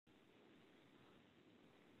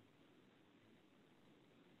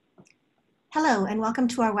Hello and welcome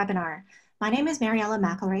to our webinar. My name is Mariella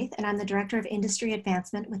McElraith and I'm the Director of Industry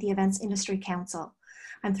Advancement with the Events Industry Council.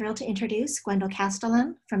 I'm thrilled to introduce Gwendol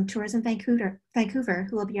Castellan from Tourism Vancouver,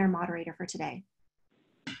 who will be our moderator for today.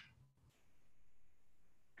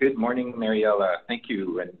 Good morning, Mariella. Thank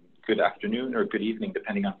you, and good afternoon or good evening,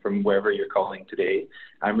 depending on from wherever you're calling today.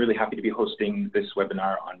 I'm really happy to be hosting this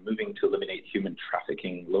webinar on moving to eliminate human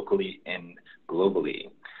trafficking locally and globally.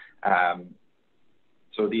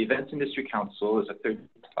 So the Events Industry Council is a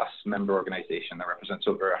 30-plus member organization that represents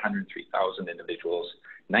over 103,000 individuals,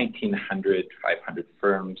 500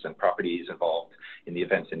 firms and properties involved in the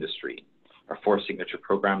events industry. Our four signature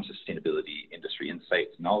programs, sustainability, industry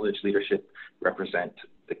insights, knowledge leadership, represent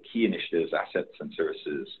the key initiatives, assets, and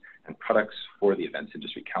services and products for the Events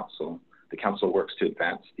Industry Council. The Council works to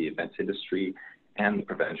advance the events industry and the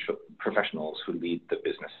professionals who lead the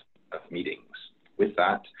business of meetings. With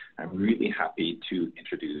that, I'm really happy to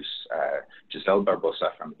introduce Giselle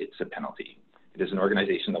Barbosa from It's a Penalty. It is an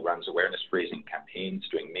organization that runs awareness-raising campaigns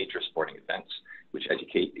during major sporting events, which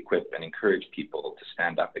educate, equip, and encourage people to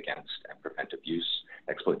stand up against and prevent abuse,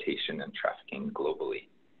 exploitation, and trafficking globally.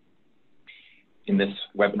 In this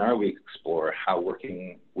webinar, we explore how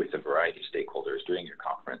working with a variety of stakeholders during your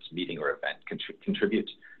conference, meeting, or event can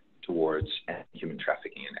contribute towards human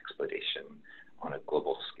trafficking and exploitation on a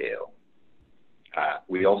global scale.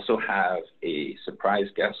 We also have a surprise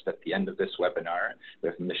guest at the end of this webinar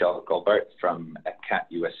with Michelle Goldbart from EPCAT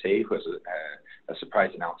USA, who has a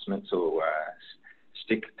surprise announcement. So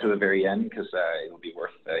stick to the very end because it'll be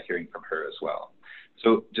worth hearing from her as well.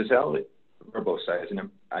 So Giselle Barbosa is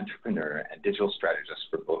an entrepreneur and digital strategist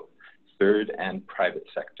for both third and private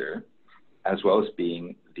sector, as well as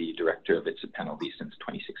being the director of It's a Penalty since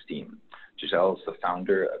 2016. Giselle is the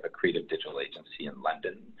founder of a creative digital agency in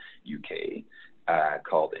London, UK,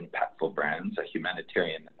 called Impactful Brands, a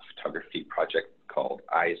humanitarian photography project called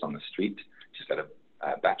Eyes on the Street. She's got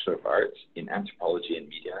a Bachelor of Arts in Anthropology and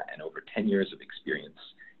Media and over 10 years of experience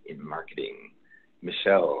in marketing.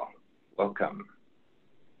 Michelle, welcome.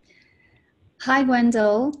 Hi,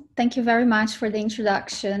 Gwendol. Thank you very much for the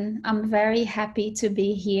introduction. I'm very happy to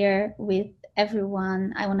be here with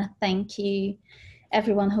everyone. I want to thank you,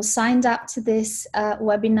 everyone who signed up to this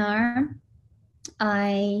webinar.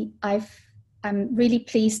 I'm really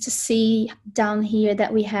pleased to see down here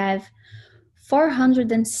that we have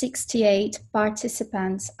 468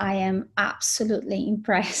 participants. I am absolutely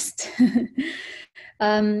impressed.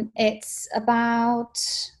 It's about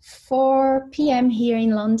 4 p.m. here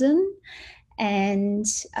in London. And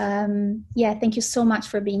yeah, thank you so much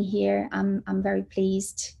for being here. I'm very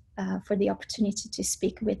pleased for the opportunity to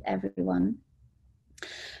speak with everyone.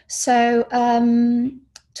 So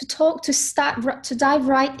to dive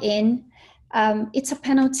right in, It's a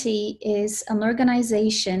Penalty is an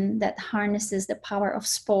organization that harnesses the power of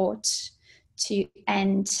sport to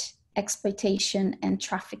end exploitation and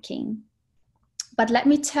trafficking. But let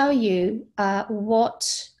me tell you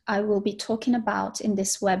what I will be talking about in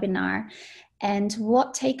this webinar and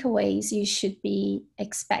what takeaways you should be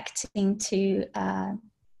expecting to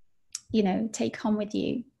take home with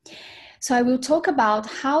you. So I will talk about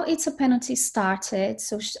how It's a Penalty started.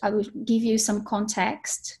 So I will give you some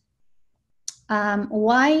context.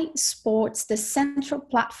 Why sports the central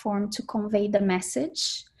platform to convey the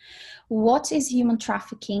message? What is human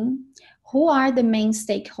trafficking? Who are the main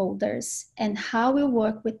stakeholders and how we'll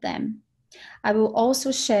work with them? I will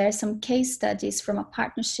also share some case studies from a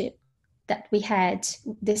partnership that we had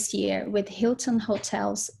this year with Hilton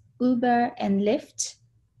Hotels, Uber and Lyft.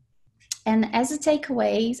 And as a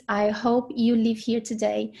takeaways, I hope you leave here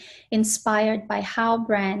today inspired by how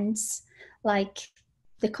brands like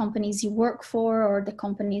the companies you work for or the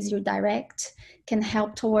companies you direct can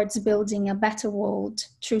help towards building a better world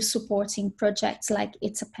through supporting projects like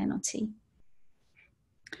It's a Penalty.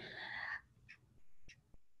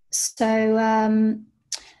 So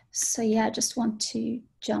yeah, I just want to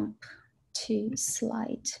jump to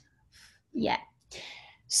slide. Yeah.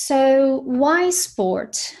 So why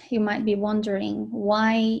sport? You might be wondering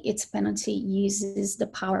why It's a Penalty uses the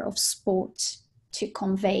power of sport to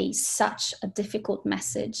convey such a difficult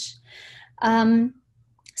message.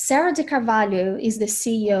 Sarah Di Carvalho is the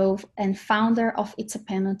CEO and founder of It's a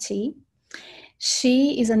Penalty.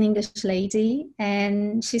 She is an English lady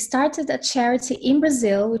and she started a charity in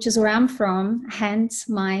Brazil, which is where I'm from, hence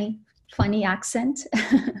my funny accent.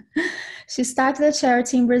 She started a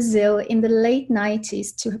charity in Brazil in the late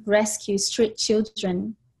 90s to rescue street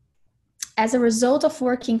children. As a result of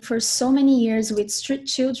working for so many years with street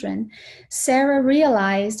children, Sarah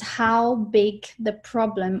realized how big the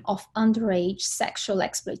problem of underage sexual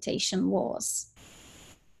exploitation was.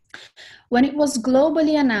 When it was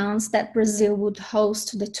globally announced that Brazil would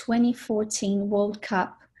host the 2014 World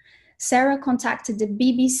Cup, Sarah contacted the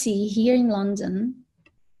BBC here in London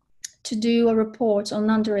to do a report on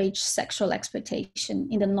underage sexual exploitation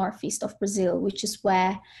in the northeast of Brazil, which is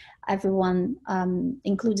where everyone,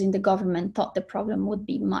 including the government, thought the problem would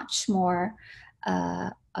be much more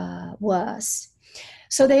worse.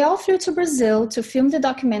 So they all flew to Brazil to film the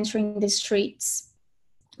documentary in the streets,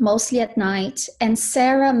 mostly at night, and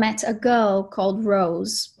Sarah met a girl called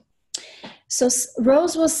Rose. So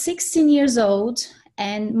Rose was 16 years old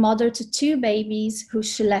and mother to 2 babies who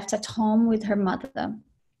she left at home with her mother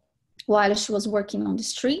while she was working on the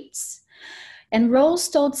streets. And Rose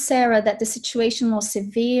told Sarah that the situation was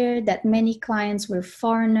severe, that many clients were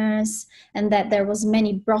foreigners, and that there was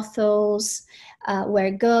many brothels where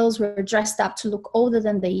girls were dressed up to look older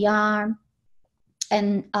than they are,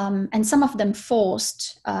 and some of them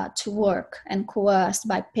forced to work and coerced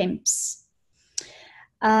by pimps.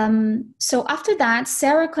 So after that,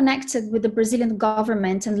 Sarah connected with the Brazilian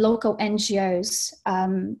government and local NGOs.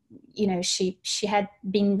 She had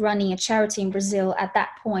been running a charity in Brazil at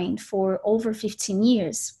that point for over 15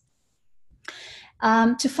 years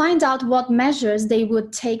to find out what measures they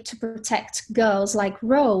would take to protect girls like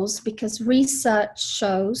Rose, because research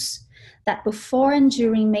shows that before and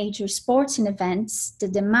during major sporting events, the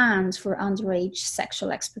demand for underage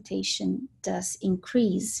sexual exploitation does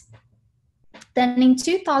increase. Then in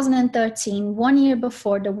 2013, 1 year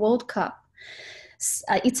before the World Cup,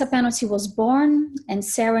 It's a Penalty was born, and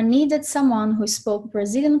Sarah needed someone who spoke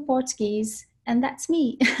Brazilian Portuguese, and that's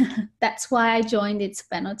me. That's why I joined It's a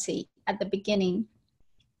Penalty at the beginning.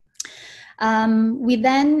 We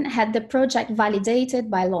then had the project validated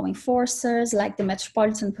by law enforcers like the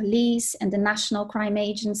Metropolitan Police and the National Crime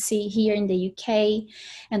Agency here in the UK.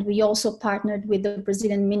 And we also partnered with the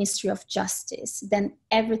Brazilian Ministry of Justice. Then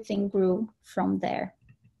everything grew from there.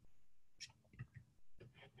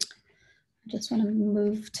 I just want to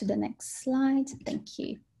move to the next slide. Thank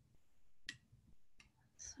you.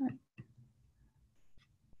 Sorry.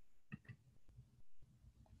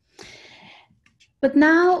 But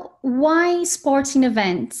now, why sporting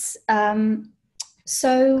events?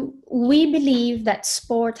 So we believe that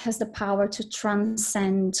sport has the power to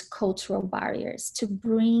transcend cultural barriers, to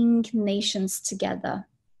bring nations together.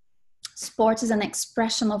 Sport is an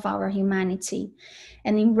expression of our humanity.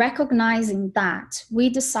 And in recognizing that, we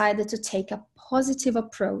decided to take a positive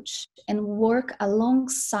approach and work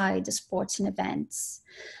alongside the sporting events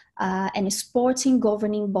and sporting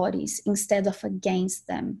governing bodies instead of against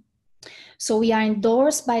them. So we are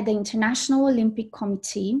endorsed by the International Olympic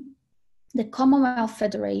Committee, the Commonwealth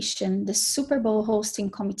Federation, the Super Bowl hosting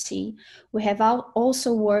committee. We have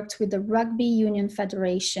also worked with the Rugby Union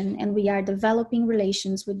Federation, and we are developing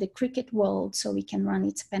relations with the cricket world so we can run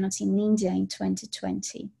It's a Penalty in India in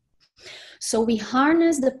 2020. So we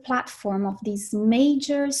harness the platform of these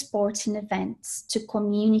major sporting events to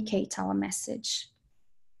communicate our message.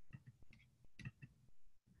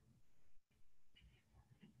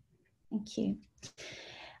 Thank you.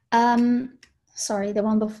 Sorry, the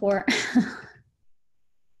one before.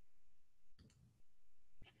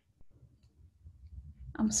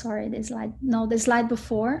 I'm sorry, the slide. No, the slide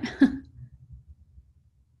before.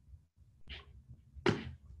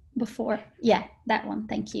 Before, yeah, that one.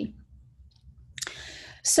 Thank you.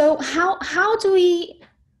 So how do we?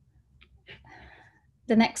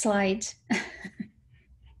 The next slide.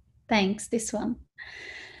 Thanks. This one.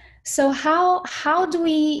 So how do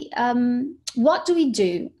we, what do we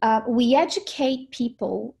do? We educate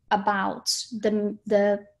people about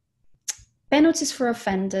the penalties for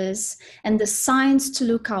offenders and the signs to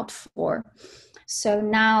look out for. So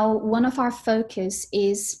now one of our focus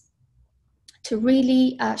is to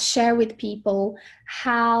really share with people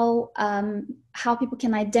how people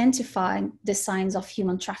can identify the signs of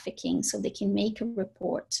human trafficking so they can make a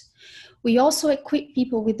report. We also equip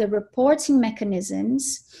people with the reporting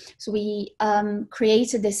mechanisms. So we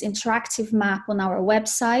created this interactive map on our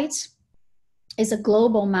website. It's a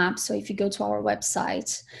global map. So if you go to our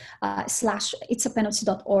website,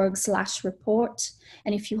 itsapenalty.org/report,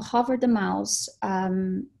 and if you hover the mouse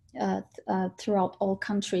throughout all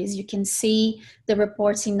countries, you can see the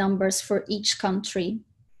reporting numbers for each country.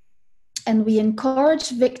 And we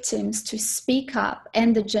encourage victims to speak up,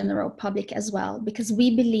 and the general public as well, because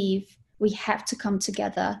we believe we have to come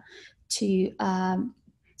together to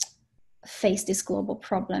face this global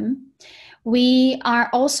problem. We are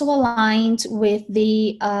also aligned with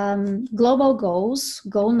the global goals,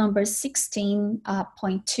 goal number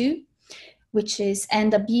 16.2, which is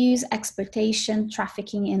end abuse, exploitation,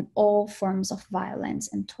 trafficking, and all forms of violence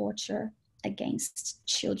and torture. against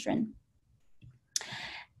children.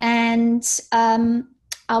 And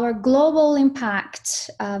our global impact,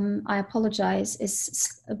 I apologize,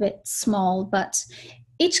 is a bit small, but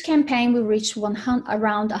each campaign will reach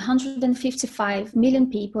around 155 million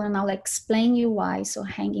people, and I'll explain you why, so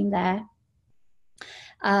hang in there.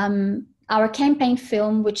 Our campaign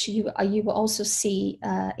film, which you will also see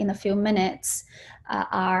in a few minutes,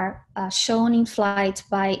 are shown in flight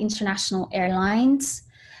by international airlines.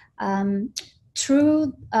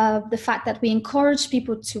 Through the fact that we encourage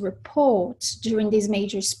people to report during these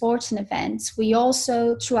major sporting events, we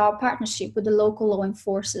also, through our partnership with the local law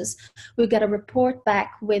enforcers, we get a report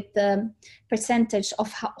back with the percentage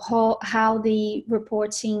of how the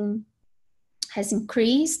reporting has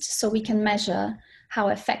increased, so we can measure how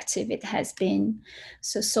effective it has been.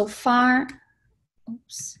 So far,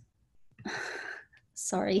 oops,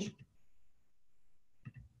 sorry.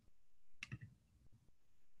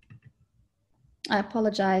 I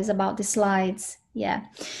apologize about the slides. Yeah.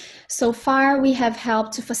 So far, we have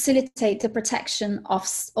helped to facilitate the protection of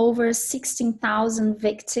over 16,000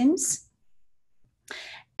 victims.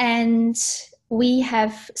 And we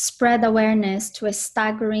have spread awareness to a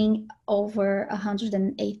staggering over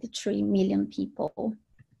 183 million people.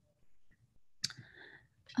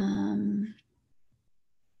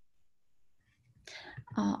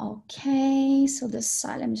 Okay, so the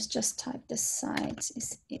site, let me just type the site.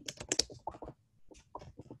 Is it?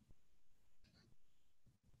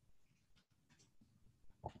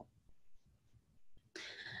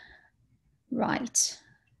 Right.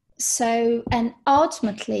 So, and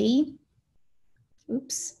ultimately,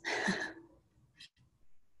 oops. I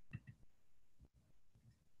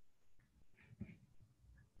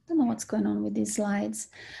don't know what's going on with these slides.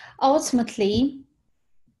 Ultimately,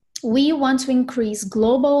 we want to increase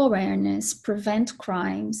global awareness, prevent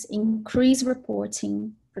crimes, increase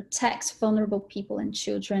reporting, protect vulnerable people and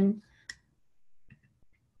children,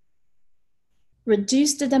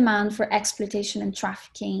 reduce the demand for exploitation and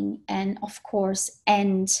trafficking, and of course,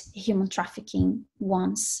 end human trafficking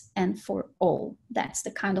once and for all. That's the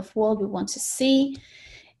kind of world we want to see.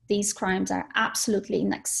 These crimes are absolutely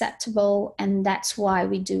unacceptable, and that's why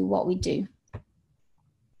we do what we do.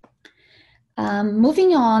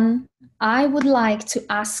 Moving on, I would like to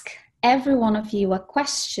ask every one of you a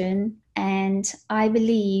question, and I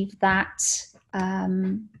believe that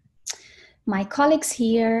my colleagues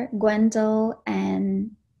here, Gwendol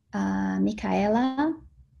and Michaela,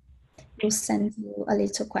 will send you a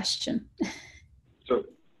little question. So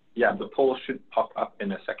yeah, the poll should pop up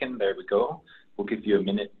in a second. There we go. We'll give you a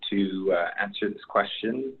minute to answer this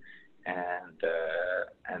question, and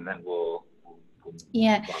then we'll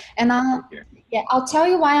yeah, and I'll tell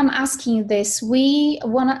you why I'm asking you this.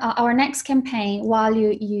 Our next campaign, while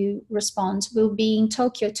you respond, will be in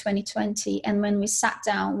Tokyo 2020. And when we sat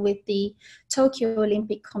down with the Tokyo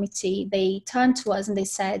Olympic Committee, they turned to us and they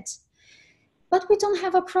said, but we don't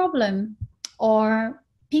have a problem, or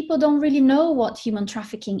people don't really know what human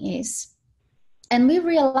trafficking is. And we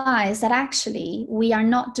realized that actually we are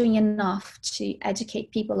not doing enough to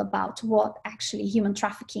educate people about what actually human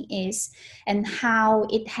trafficking is and how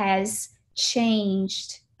it has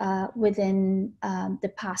changed within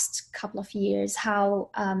the past couple of years, how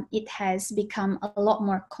it has become a lot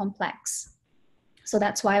more complex. So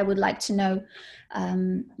that's why I would like to know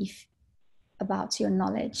about your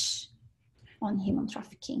knowledge on human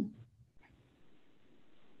trafficking.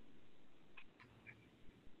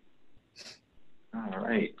 All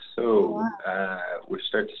right, so we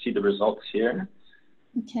start to see the results here.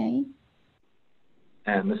 Okay.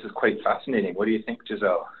 And this is quite fascinating. What do you think,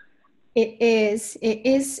 Giselle? It's,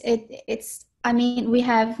 I mean, we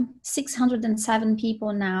have 607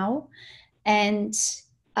 people now. And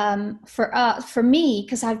for me,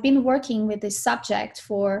 because I've been working with this subject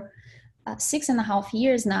for 6.5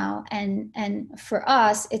 years now. And for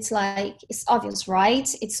us, it's like, it's obvious,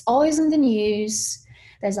 right? It's always in the news.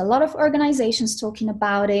 There's a lot of organizations talking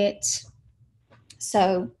about it.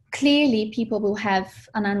 So clearly people will have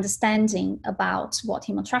an understanding about what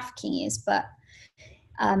human trafficking is, but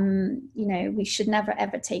you know, we should never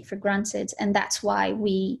ever take for granted. And that's why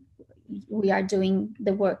we are doing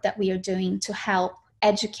the work that we are doing to help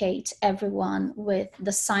educate everyone with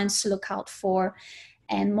the signs to look out for,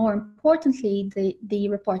 and more importantly, the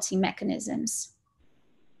reporting mechanisms.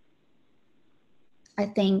 I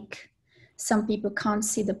think some people can't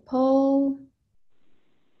see the poll.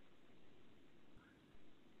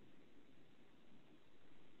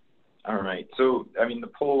 All right. So, I mean, the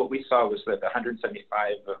poll, what we saw was that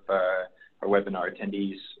 175 of our webinar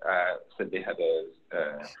attendees said they had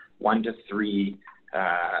a 1 to 3.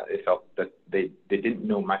 They felt that they they didn't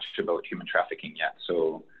know much about human trafficking yet.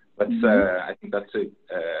 So let's I think that's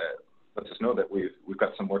lets us know that we've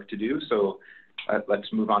got some work to do. So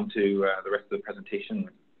let's move on to the rest of the presentation.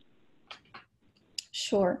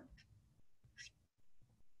 Sure.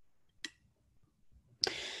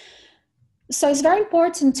 So it's very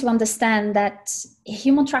important to understand that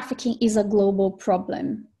human trafficking is a global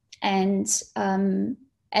problem, and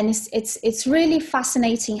it's really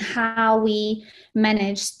fascinating how we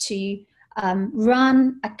managed to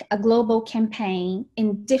run a global campaign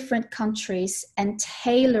in different countries and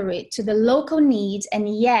tailor it to the local needs, and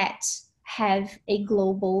yet have a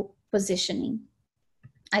global positioning.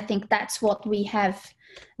 I think that's what we have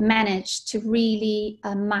managed to really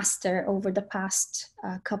master over the past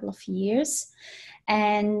couple of years.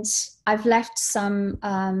 And I've left some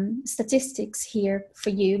statistics here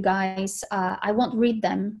for you guys. I won't read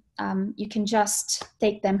them. You can just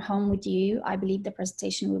take them home with you. I believe the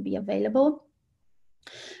presentation will be available.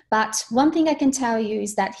 But one thing I can tell you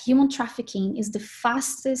is that human trafficking is the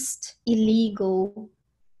fastest illegal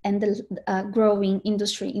and the growing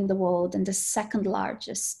industry in the world, and the second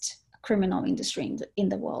largest criminal industry in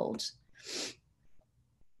the world.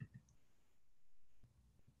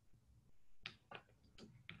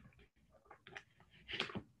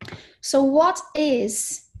 So what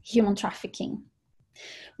is human trafficking?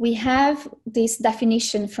 We have this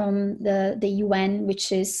definition from the UN,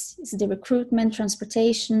 which is the recruitment,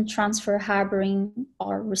 transportation, transfer, harboring,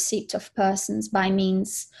 or receipt of persons by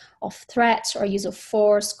means of threat or use of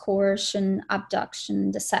force, coercion, abduction,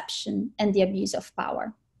 deception, and the abuse of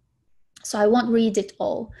power. So I won't read it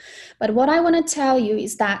all, but what I want to tell you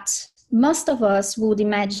is that most of us would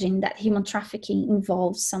imagine that human trafficking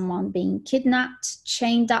involves someone being kidnapped,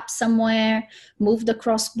 chained up somewhere, moved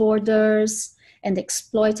across borders, and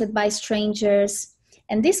exploited by strangers.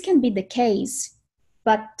 And this can be the case,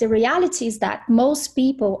 but the reality is that most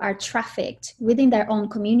people are trafficked within their own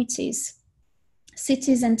communities,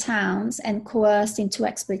 cities and towns, and coerced into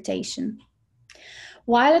exploitation.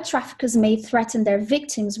 While traffickers may threaten their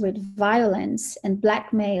victims with violence and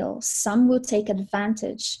blackmail, some will take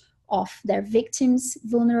advantage of their victims'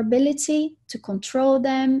 vulnerability to control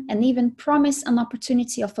them and even promise an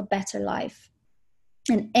opportunity of a better life.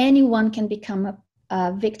 And anyone can become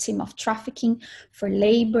a victim of trafficking for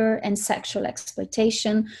labor and sexual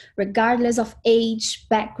exploitation, regardless of age,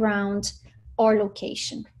 background, or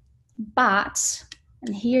location. But,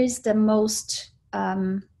 and here's the most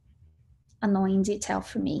annoying detail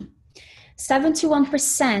for me,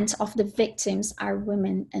 71% of the victims are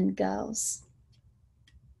women and girls.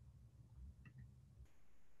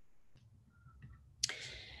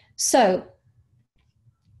 So,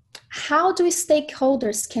 how do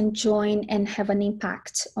stakeholders can join and have an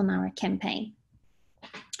impact on our campaign?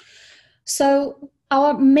 So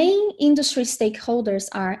our main industry stakeholders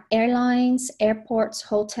are airlines, airports,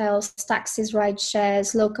 hotels, taxis, ride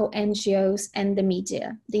shares, local NGOs, and the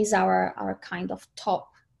media. These are our kind of top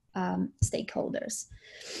stakeholders.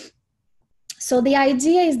 So the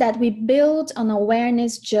idea is that we build an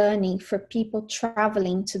awareness journey for people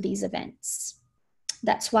traveling to these events.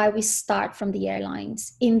 That's why we start from the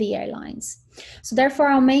airlines, in the airlines. So therefore,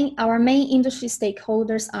 our main industry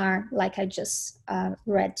stakeholders are, like I just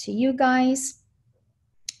read to you guys.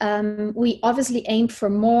 We obviously aim for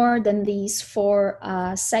more than these four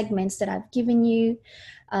segments that I've given you.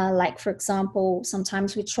 Like, for example,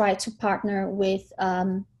 sometimes we try to partner with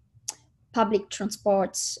public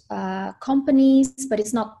transport companies, but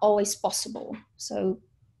it's not always possible. So,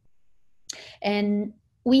 and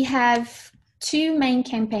we have two main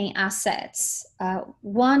campaign assets.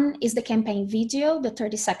 One is the campaign video, the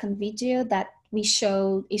 30-second video that we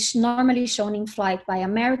show is normally shown in flight by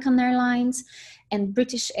American Airlines and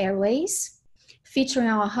British Airways, featuring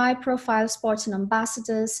our high-profile sports and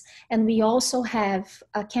ambassadors. And we also have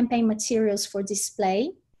campaign materials for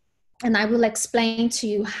display. And I will explain to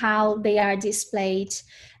you how they are displayed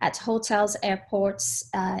at hotels, airports,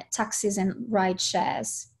 taxis, and ride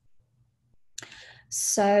shares.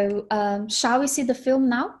 So shall we see the film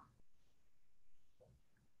now?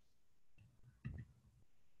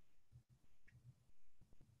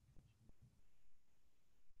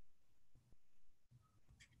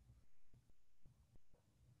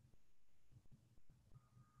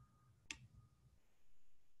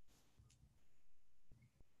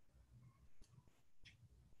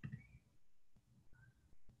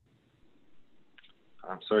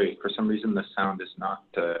 I'm sorry, for some reason the sound is not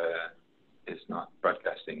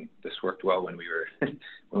broadcasting. This worked well when we were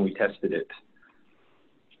when we tested it.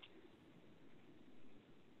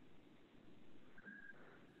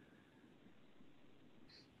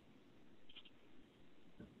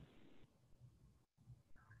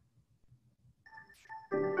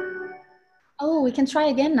 cool. We can try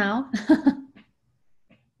again now.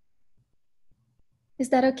 Is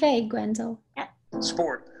that okay, Gwendol? Yeah.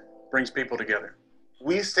 Sport brings people together.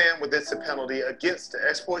 We stand with this penalty against the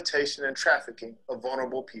exploitation and trafficking of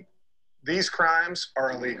vulnerable people. These crimes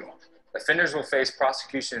are illegal. Offenders will face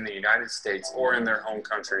prosecution in the United States or in their home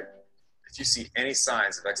country. If you see any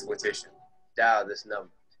signs of exploitation, dial this number.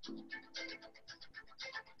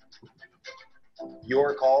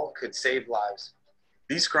 Your call could save lives.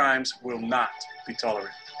 These crimes will not be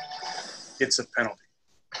tolerated. It's a penalty.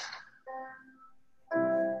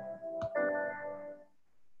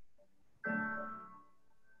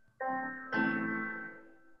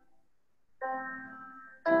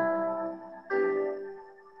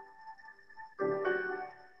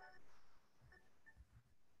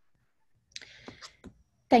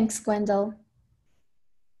 Thanks, Gwendol.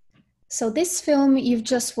 So this film you've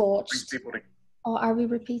just watched, or are we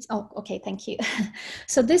repeat? Oh, okay, thank you.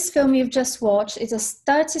 So this film you've just watched is a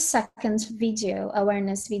 30-second video,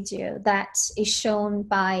 awareness video, that is shown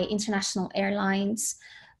by international airlines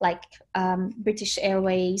like British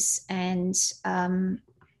Airways and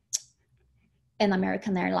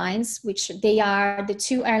American Airlines, which they are the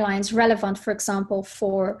two airlines relevant, for example,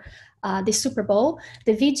 for the Super Bowl.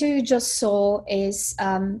 The video you just saw is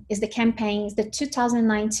the campaign, the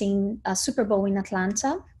 2019 Super Bowl in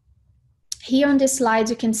Atlanta. Here on this slide,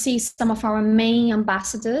 you can see some of our main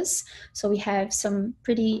ambassadors. So we have some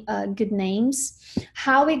pretty good names.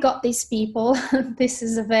 How we got these people, this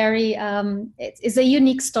is a very, it's a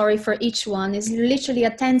unique story for each one. It's literally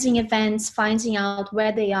attending events, finding out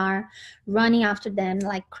where they are, running after them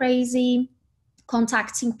like crazy,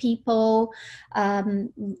 contacting people,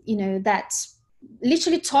 you know, that's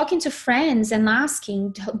literally talking to friends and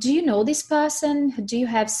asking, do you know this person? Do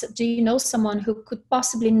you know someone who could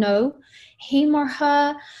possibly know him or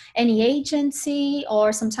her, any agency?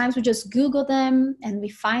 Or sometimes we just Google them and we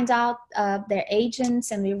find out their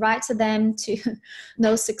agents and we write to them to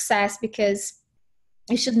know success, because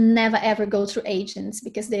you should never ever go through agents,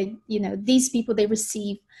 because they, you know, these people, they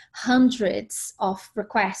receive hundreds of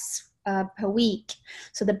requests per week.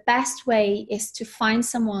 So the best way is to find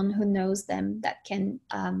someone who knows them that can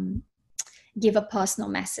give a personal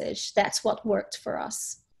message. That's what worked for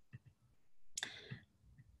us.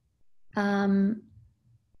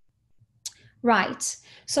 Right,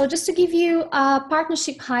 so just to give you a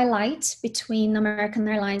partnership highlight between American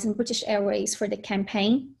Airlines and British Airways for the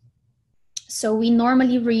campaign. So we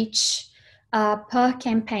normally reach per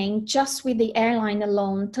campaign, just with the airline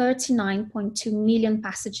alone, 39.2 million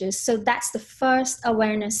passengers. So that's the first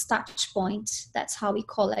awareness touch point. That's how we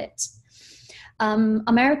call it.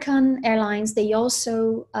 American Airlines, they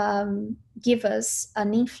also give us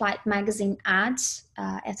an in-flight magazine ad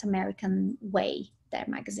at American Way, their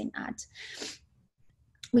magazine ad,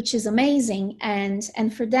 which is amazing.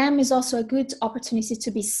 And for them is also a good opportunity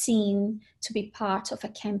to be seen, to be part of a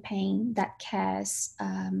campaign that cares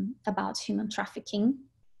about human trafficking.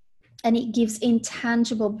 And it gives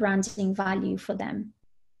intangible branding value for them.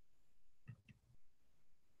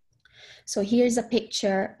 So here's a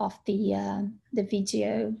picture of the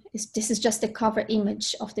video. This is just the cover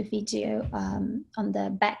image of the video on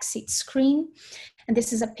the backseat screen. And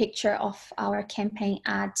this is a picture of our campaign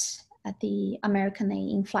ad at the American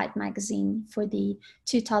in-flight magazine for the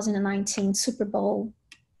 2019 Super Bowl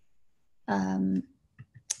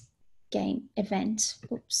game event.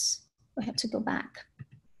 Oops, I have to go back.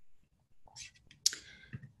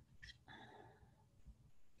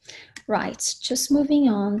 Right, just moving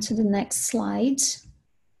on to the next slide.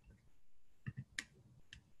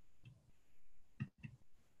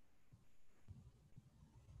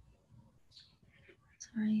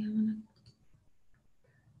 Sorry,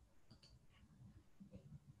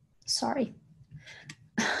 sorry.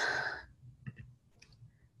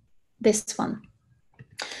 This one.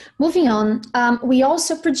 Moving on, we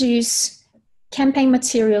also produce campaign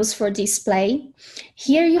materials for display.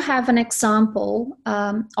 Here you have an example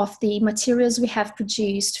of the materials we have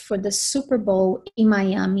produced for the Super Bowl in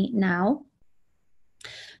Miami now.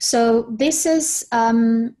 So this is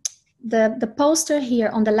the poster here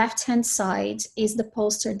on the left-hand side is the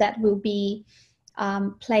poster that will be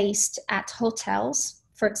placed at hotels.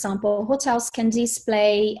 For example, hotels can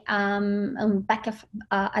display at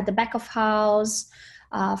the back of house,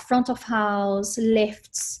 front of house,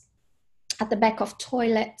 lifts, at the back of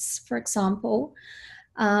toilets, for example.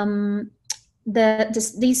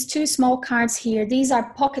 These two small cards here, these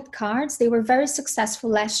are pocket cards. They were very successful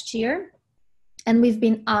last year, and we've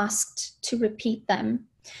been asked to repeat them.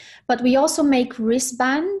 But we also make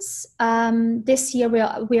wristbands. This year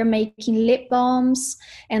we are making lip balms,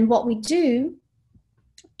 and what we do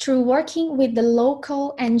through working with the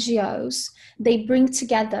local NGOs, they bring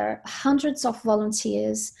together hundreds of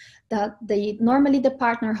volunteers that normally the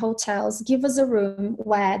partner hotels give us a room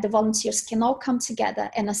where the volunteers can all come together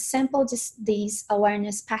and assemble these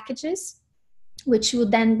awareness packages, which will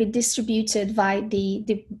then be distributed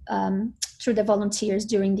through the volunteers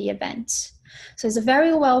during the event. So it's a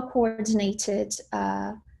very well coordinated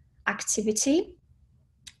activity.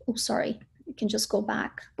 Oh, sorry, you can just go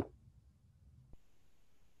back.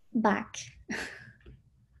 Back.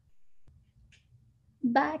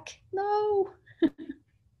 No.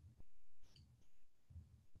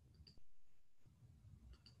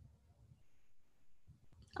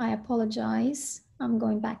 I apologize. I'm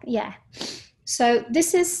going back. Yeah. So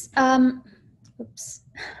this is, oops.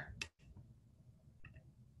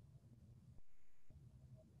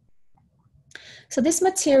 So this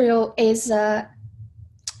material is a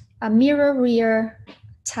mirror rear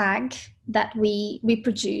tag that we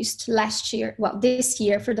produced last year, well, this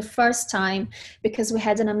year for the first time, because we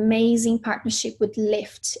had an amazing partnership with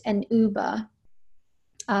Lyft and Uber.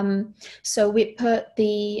 So we put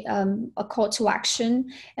a call to action,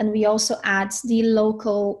 and we also add the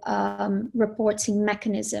local reporting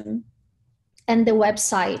mechanism and the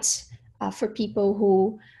website for people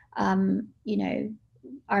who, you know,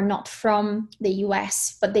 are not from the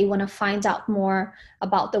US, but they want to find out more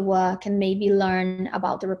about the work and maybe learn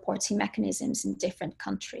about the reporting mechanisms in different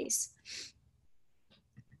countries.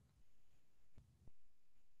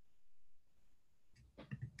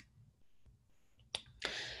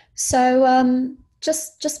 So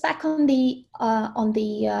just back on the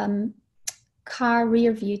car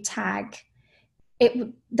rear view tag,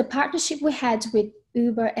 the partnership we had with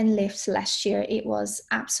Uber and Lyft last year, it was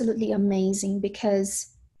absolutely amazing, because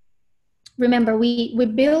remember, we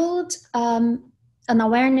build an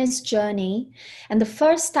awareness journey, and the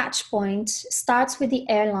first touch point starts with the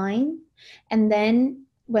airline, and then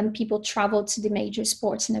when people travel to the major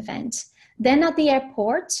sporting event, then at the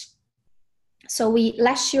airport. So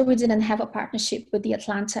last year we didn't have a partnership with the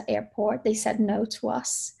Atlanta airport. They said no to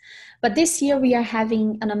us. But this year we are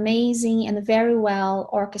having an amazing and very well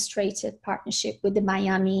orchestrated partnership with the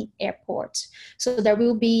Miami airport. So there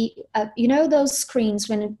will be, you know, those screens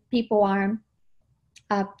when people are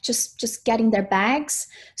just getting their bags,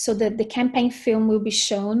 so that the campaign film will be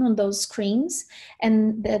shown on those screens,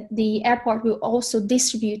 and the airport will also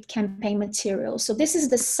distribute campaign material. So this is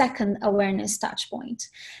the second awareness touch point.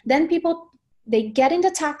 Then people, they get in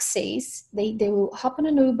the taxis, they will hop on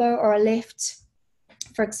an Uber or a Lyft,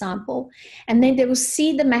 for example, and then they will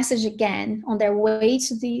see the message again on their way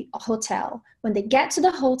to the hotel. When they get to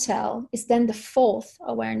the hotel, it's then the fourth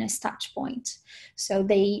awareness touch point. So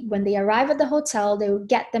when they arrive at the hotel, they will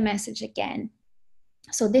get the message again.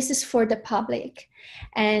 So this is for the public.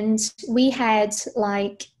 And we had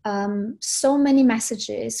like so many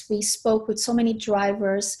messages. We spoke with so many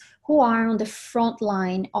drivers who are on the front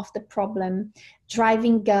line of the problem,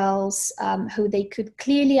 driving girls who they could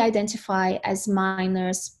clearly identify as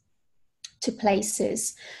minors to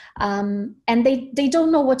places. And they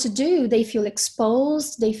don't know what to do. They feel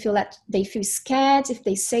exposed. They feel scared if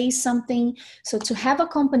they say something. So to have a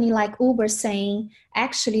company like Uber saying,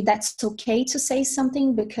 actually, that's okay to say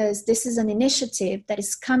something, because this is an initiative that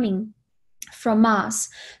is coming from us.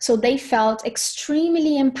 So they felt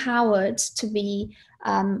extremely empowered to be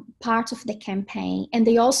part of the campaign. And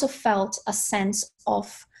they also felt a sense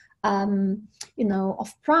of,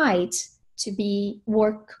 of pride to be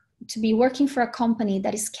working for a company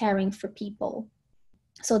that is caring for people.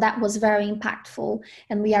 So that was very impactful.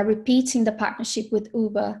 And we are repeating the partnership with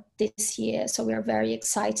Uber this year. So we are very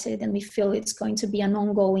excited, and we feel it's going to be an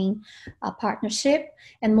ongoing partnership.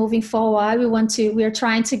 And moving forward, we are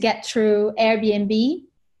trying to get through Airbnb,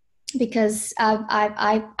 because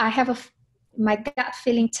my gut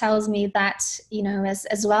feeling tells me that,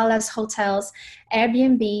 as well as hotels,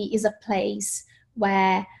 Airbnb is a place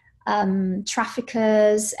where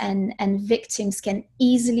traffickers and victims can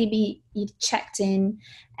easily be checked in,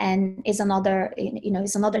 and is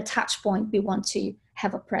another touch point we want to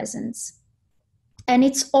have a presence. And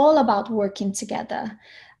it's all about working together.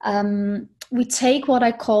 We take what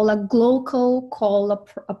I call a global call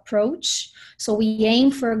approach. So we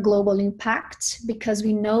aim for a global impact, because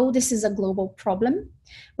we know this is a global problem,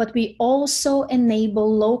 but we also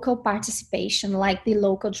enable local participation, like the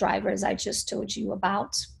local drivers I just told you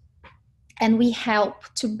about. And we help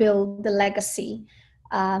to build the legacy,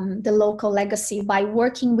 the local legacy, by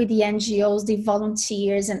working with the NGOs, the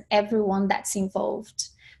volunteers, and everyone that's involved.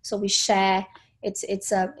 So we share.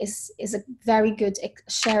 It's a very good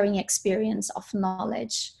sharing experience of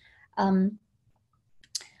knowledge.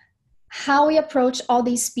 How we approach all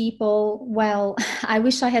these people, well, I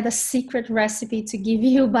wish I had a secret recipe to give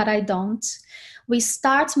you, but I don't. We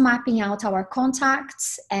start mapping out our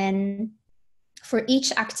contacts and for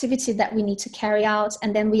each activity that we need to carry out,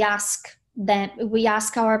 and then we ask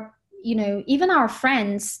our, even our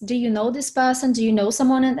friends, do you know this person? Do you know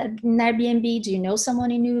someone in Airbnb? Do you know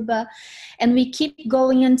someone in Uber? And we keep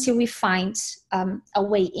going until we find a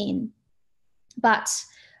way in. But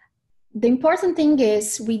the important thing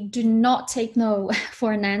is we do not take no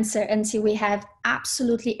for an answer until we have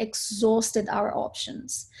absolutely exhausted our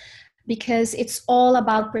options, because it's all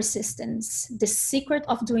about persistence. The secret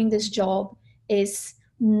of doing this job is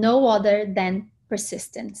no other than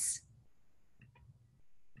persistence.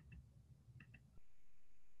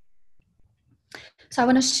 So I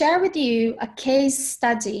want to share with you a case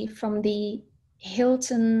study from the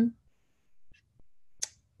Hilton.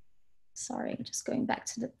 Sorry, just going back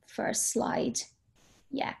to the first slide.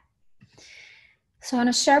 Yeah. So I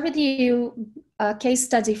want to share with you a case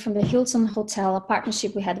study from the Hilton Hotel, a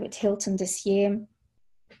partnership we had with Hilton this year,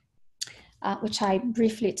 which I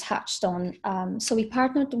briefly touched on. So we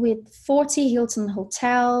partnered with 40 Hilton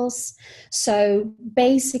hotels. So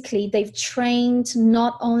basically they've trained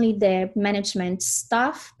not only their management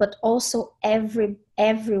staff, but also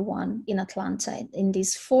everyone in Atlanta. In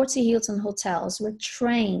these 40 Hilton hotels were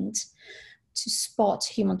trained to spot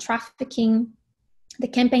human trafficking. The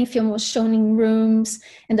campaign film was shown in rooms,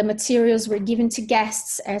 and the materials were given to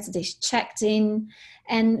guests as they checked in.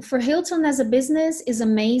 And for Hilton as a business is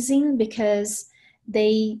amazing because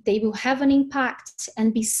they will have an impact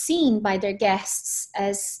and be seen by their guests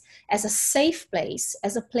as a safe place,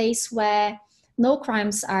 as a place where no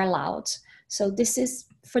crimes are allowed. So this is,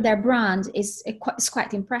 for their brand, is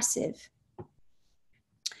quite impressive.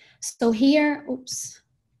 So here, oops.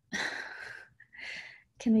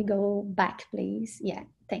 Can we go back, please? Yeah,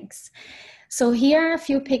 thanks. So here are a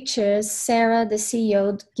few pictures. Sarah, the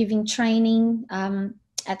CEO, giving training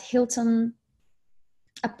at Hilton,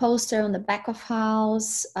 a poster on the back of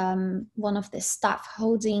house, one of the staff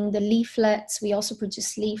holding the leaflets. We also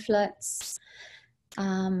produce leaflets.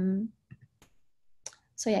 So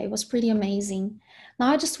yeah, it was pretty amazing.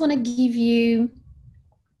 Now I just want to give you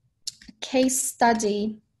a case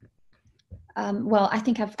study. Well, I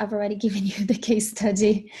think I've already given you the case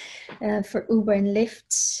study for Uber and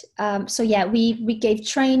Lyft. So yeah, we gave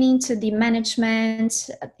training to the management,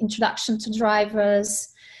 introduction to drivers.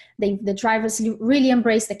 The drivers really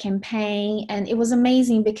embraced the campaign, and it was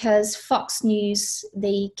amazing because Fox News,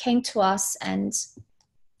 they came to us and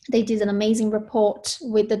they did an amazing report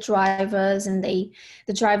with the drivers, and the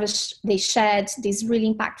drivers shared these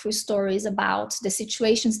really impactful stories about the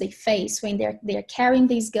situations they face when they're carrying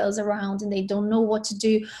these girls around and they don't know what to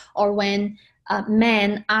do, or when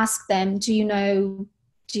men ask them, do you know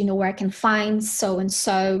where I can find so and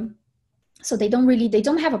so? So they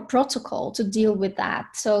don't have a protocol to deal with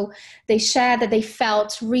that. So they shared that they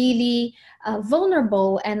felt really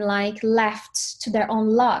vulnerable and like left to their own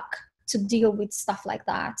luck to deal with stuff like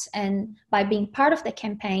that. And by being part of the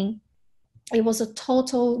campaign, it was a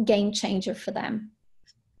total game changer for them.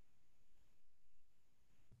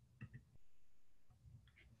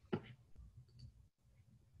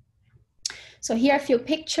 So here are a few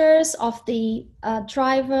pictures of the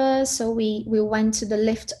drivers. So we went to the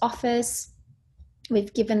Lyft office.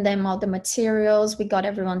 We've given them all the materials. We got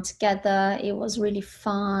everyone together. It was really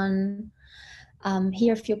fun.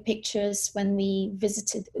 Here are a few pictures when we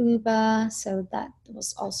visited Uber. So that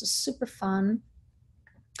was also super fun.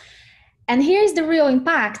 And here's the real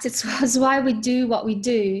impact. It was why we do what we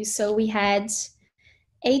do. So we had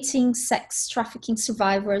 18 sex trafficking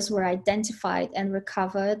survivors were identified and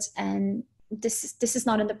recovered. And this is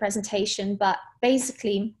not in the presentation, but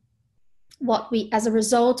basically what we, as a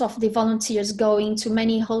result of the volunteers going to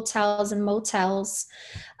many hotels and motels,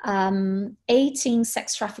 18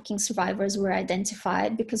 sex trafficking survivors were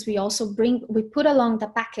identified, because we put along the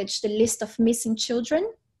package the list of missing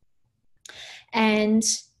children. And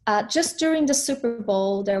just during the Super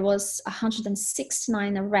Bowl, there was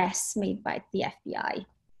 169 arrests made by the FBI.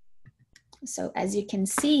 So as you can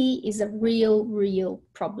see, is a real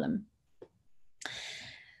problem.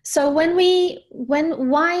 So why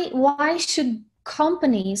should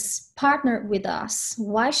companies partner with us?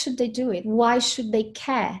 Why should they do it? Why should they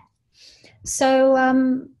care? So,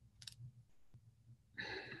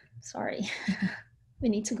 sorry, we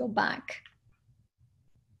need to go back.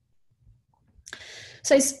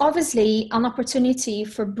 So it's obviously an opportunity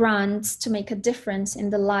for brands to make a difference in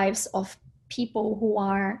the lives of people who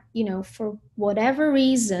are, for whatever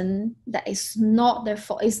reason, that is not their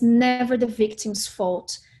fault. It's never the victim's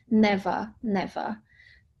fault. Never.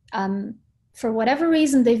 for whatever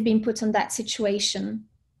reason they've been put in that situation,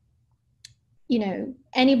 you know,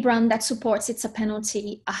 any brand that supports It's a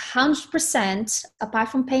Penalty, 100%, apart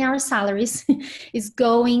from paying our salaries, is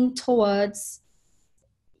going towards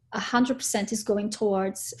 100% is going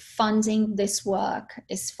towards funding this work,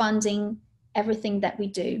 is funding everything that we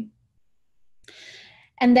do.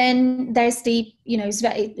 And then there's the, you know,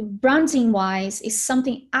 branding wise is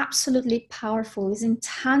something absolutely powerful, is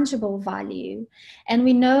intangible value. And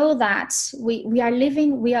we know that we're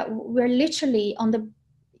literally on the,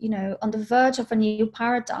 you know, on the verge of a new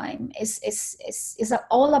paradigm. Is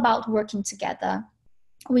all about working together.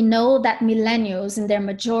 We know that millennials in their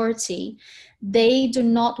majority, they do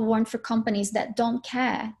not want for companies that don't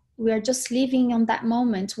care. We are just living on that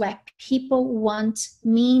moment where people want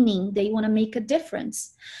meaning. They want to make a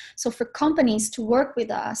difference. So for companies to work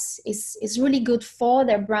with us is really good for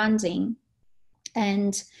their branding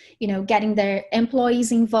and, you know, getting their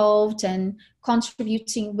employees involved and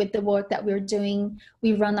contributing with the work that we're doing.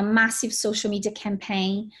 We run a massive social media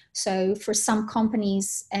campaign. So for some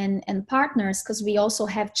companies and partners, because we also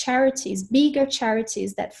have charities, bigger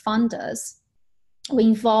charities that fund us, we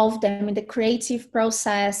involve them in the creative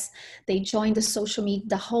process. They join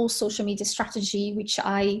the whole social media strategy, which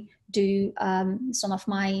I do. It's one of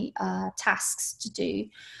my tasks to do.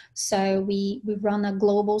 So we run a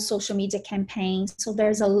global social media campaign. So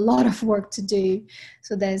there's a lot of work to do.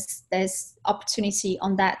 So there's opportunity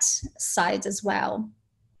on that side as well.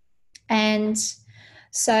 And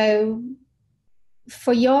so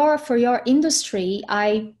for your industry,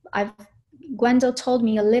 Gwendol told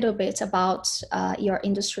me a little bit about your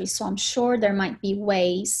industry, so I'm sure there might be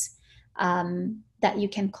ways that you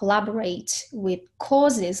can collaborate with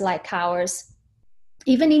causes like ours,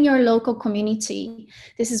 even in your local community.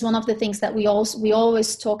 This is one of the things that we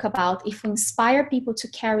always talk about. If we inspire people to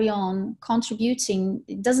carry on contributing,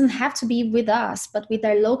 it doesn't have to be with us, but with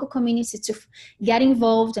their local community, to get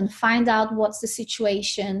involved and find out what's the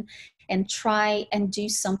situation and try and do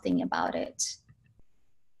something about it.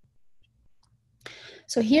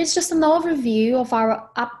 So here's just an overview of our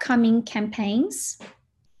upcoming campaigns.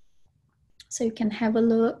 So you can have a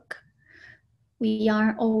look. We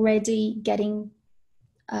are already getting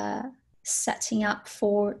setting up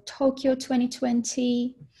for Tokyo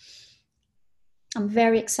 2020. I'm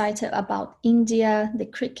very excited about India, the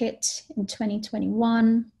cricket in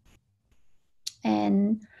 2021.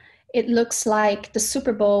 And it looks like the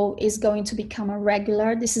Super Bowl is going to become a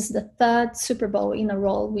regular. This is the 3rd Super Bowl in a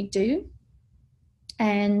row we do.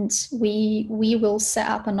 And we will set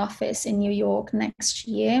up an office in New York next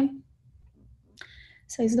year.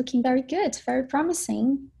 So it's looking very good, very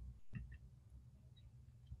promising.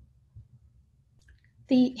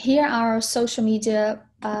 Here are our social media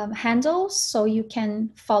handles, so you can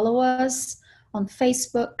follow us on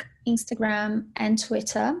Facebook, Instagram, and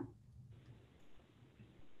Twitter.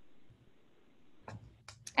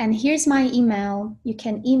 And here's my email. You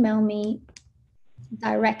can email me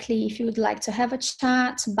directly if you would like to have a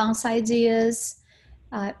chat, bounce ideas,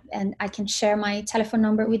 and I can share my telephone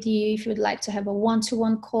number with you if you would like to have a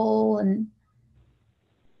one-to-one call. And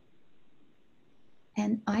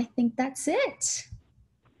I think that's it.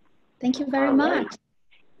 Thank you very much.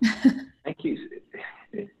 Thank you.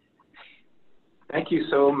 Thank you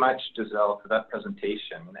so much, Giselle, for that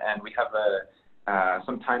presentation. And we have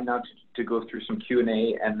some time now to go through some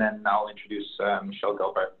Q&A, and then I'll introduce Michelle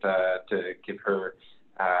Gilbert to give her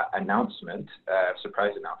announcement,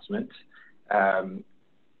 surprise announcement.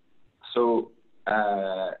 So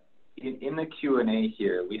in the Q&A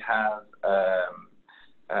here, we have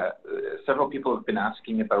several people have been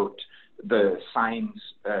asking about the signs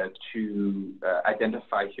to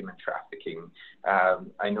identify human trafficking.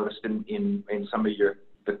 I noticed in some of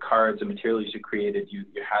the cards and materials you created, you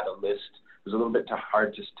had a list. It was a little bit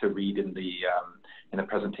hard just to read in the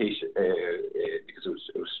presentation because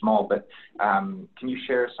it was small. But can you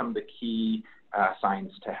share some of the key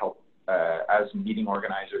signs to help as meeting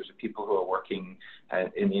organizers or people who are working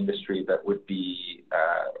in the industry that would be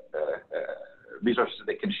resources that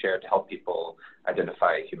they can share to help people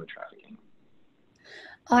identify human trafficking?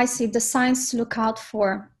 I see the signs to look out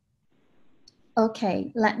for.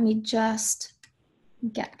 Okay, let me just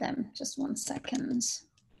get them. Just 1 second.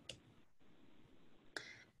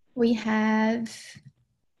 We have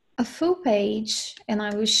a full page, and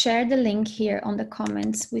I will share the link here on the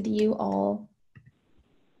comments with you all,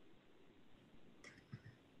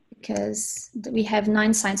 because we have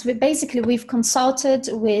 9 signs. We've consulted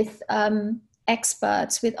with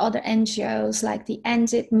experts, with other NGOs like the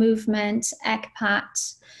End It movement,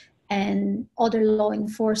 ECPAT, and other law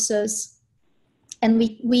enforcers. And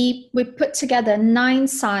we put together 9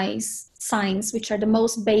 signs, which are the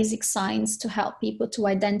most basic signs to help people to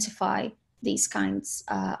identify these kinds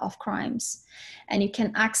of crimes. And you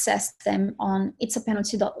can access them on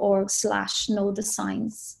itsapenalty.org/know the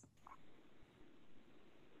signs.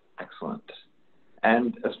 Excellent.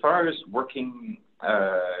 And as far as working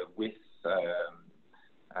with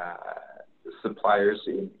suppliers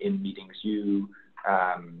in meetings, you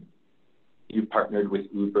partnered with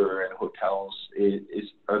Uber and hotels.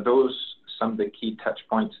 Are those some of the key touch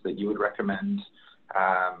points that you would recommend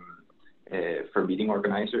for meeting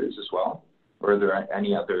organizers as well? Or are there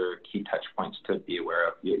any other key touch points to be aware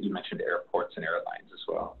of? You mentioned airports and airlines as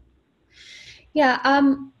well. Yeah,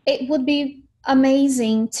 it would be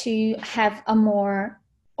amazing to have a more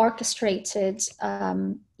orchestrated,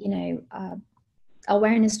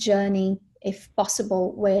 awareness journey, if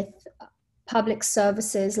possible, with public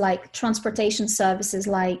services like transportation services,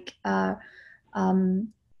 like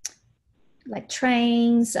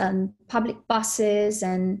trains and public buses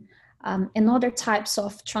and other types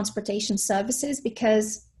of transportation services,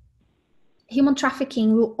 because human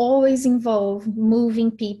trafficking will always involve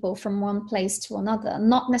moving people from one place to another,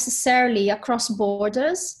 not necessarily across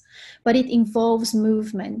borders, but it involves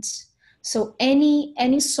movement. So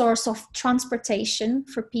any source of transportation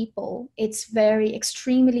for people, it's very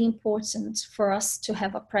extremely important for us to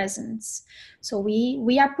have a presence. So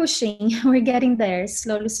we are pushing, we're getting there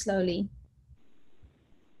slowly.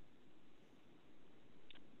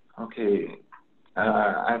 Okay,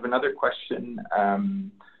 I have another question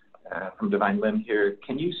from Divine Lim here.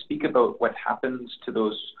 Can you speak about what happens to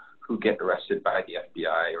those who get arrested by the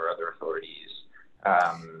FBI or other authorities?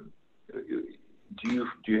 Do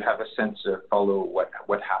you have a sense or follow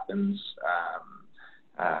what happens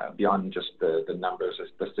beyond just the numbers,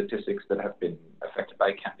 the statistics that have been affected by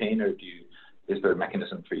a campaign, or is there a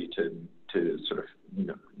mechanism for you to sort of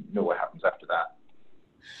know what happens after that?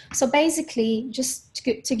 So basically, just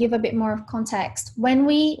to give a bit more context, when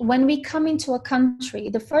we come into a country,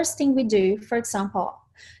 the first thing we do, for example,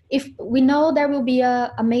 if we know there will be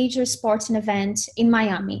a major sporting event in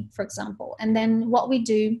Miami, for example, and then what we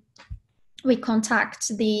do, we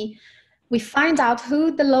find out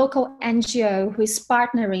who the local NGO who is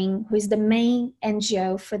partnering, who is the main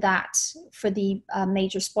NGO for the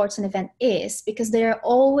major sporting event is, because they're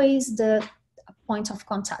always the point of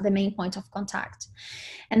contact, the main point of contact.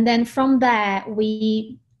 And then from there,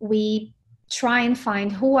 we try and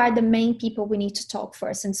find who are the main people we need to talk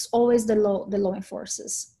first. And it's always the law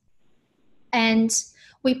enforcers. And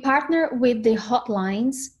we partner with the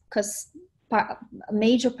hotlines, because a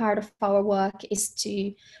major part of our work is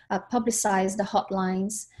to publicize the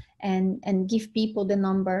hotlines and give people the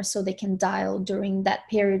number so they can dial during that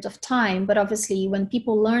period of time. But obviously, when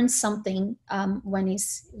people learn something, when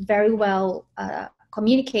it's very well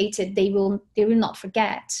communicated, they will not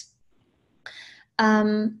forget.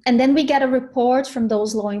 And then we get a report from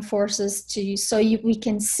those law enforcers we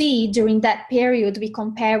can see during that period, we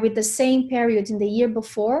compare with the same period in the year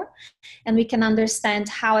before, and we can understand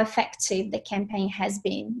how effective the campaign has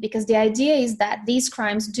been. Because the idea is that these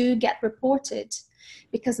crimes do get reported,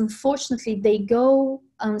 because unfortunately they go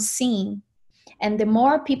unseen. And the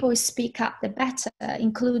more people speak up, the better,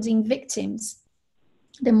 including victims.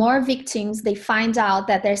 The more victims they find out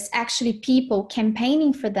that there's actually people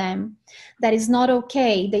campaigning for them, that is not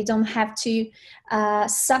okay. They don't have to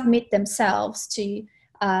submit themselves to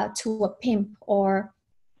a pimp or,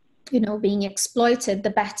 being exploited,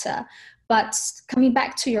 the better. But coming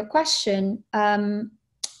back to your question, going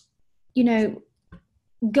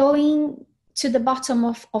to the bottom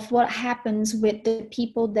of what happens with the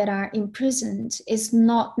people that are imprisoned is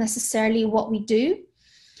not necessarily what we do.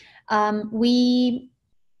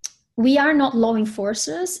 We are not law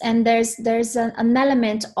enforcers, and there's an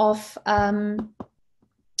element of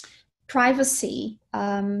privacy,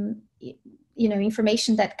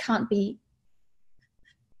 information that can't be.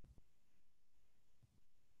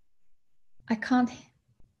 You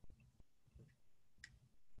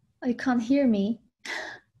can't hear me.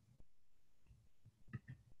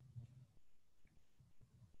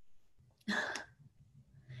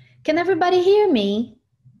 Can everybody hear me?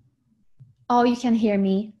 Oh, you can hear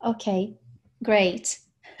me. Okay, great.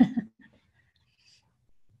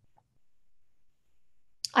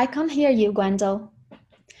 I can't hear you, Gwendol.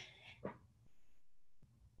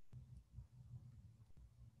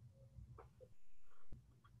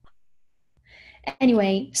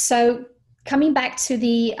 Anyway, so coming back to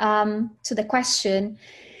the question,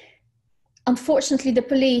 unfortunately, the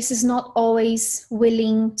police is not always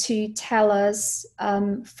willing to tell us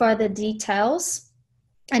further details.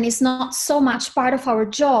 And it's not so much part of our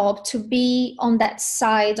job to be on that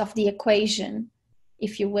side of the equation,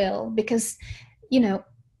 if you will, because,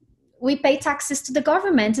 we pay taxes to the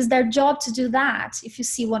government. It's their job to do that, if you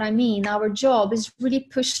see what I mean. Our job is really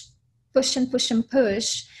push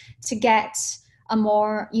to get a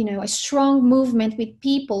more, a strong movement with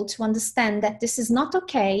people to understand that this is not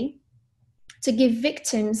okay, to give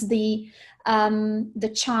victims the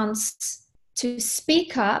chance to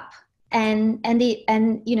speak up, and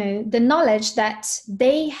the knowledge that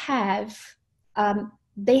there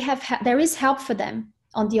is help for them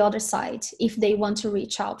on the other side if they want to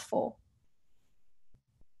reach out for.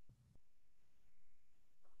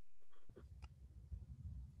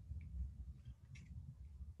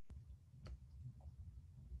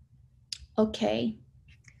 Okay.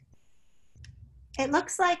 It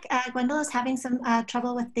looks like Gwendol is having some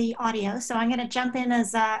trouble with the audio, so I'm going to jump in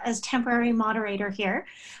as temporary moderator here.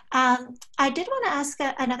 I did want to ask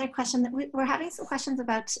another question. That we're having some questions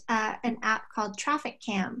about an app called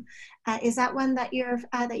Traffic-Cam. Is that one that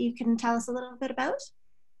you can tell us a little bit about?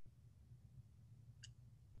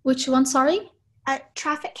 Which one, sorry?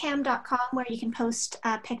 Trafficcam.com, where you can post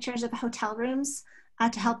pictures of hotel rooms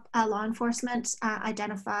to help law enforcement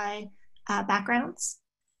identify backgrounds.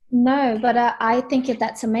 No, but I think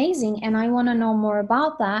that's amazing, and I want to know more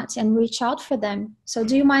about that and reach out for them. So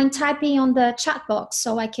do you mind typing on the chat box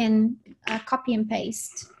so I can copy and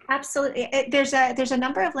paste? Absolutely. There's a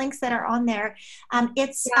number of links that are on there.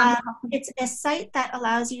 It's a site that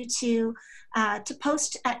allows you to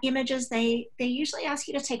post images. They usually ask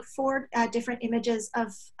you to take 4 different images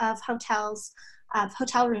of hotels, of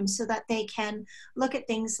hotel rooms, so that they can look at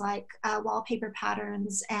things like wallpaper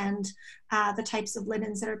patterns and the types of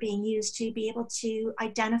linens that are being used to be able to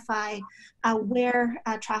identify where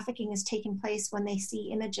trafficking is taking place. When they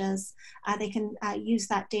see images, they can use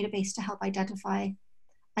that database to help identify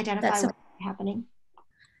what's happening.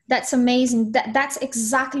 That's amazing. That's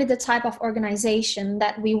exactly the type of organization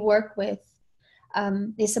that we work with.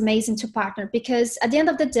 It's amazing to partner, because at the end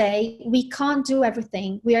of the day, we can't do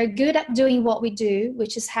everything. We are good at doing what we do,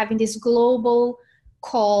 which is having this global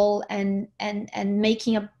call and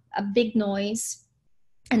making a big noise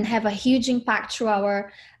and have a huge impact through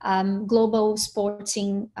our global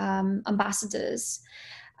sporting ambassadors.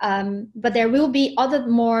 But there will be other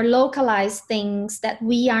more localized things that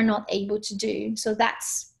we are not able to do. So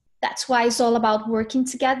that's why it's all about working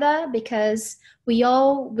together, because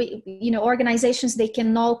organizations, they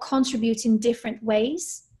can all contribute in different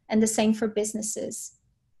ways, and the same for businesses.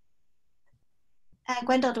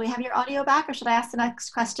 Gwendol, do we have your audio back, or should I ask the next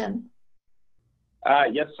question?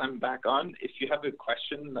 Yes, I'm back on. If you have a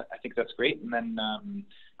question, I think that's great. And then,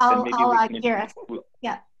 I'll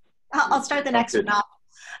start the next one off.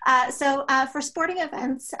 So for sporting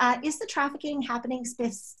events, is the trafficking happening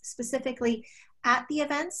specifically at the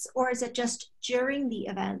events, or is it just during the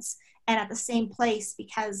events and at the same place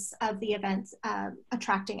because of the events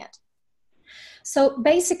attracting it? So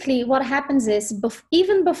basically what happens is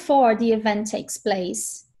even before the event takes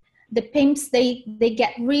place, the pimps, they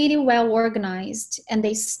get really well organized, and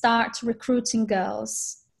they start recruiting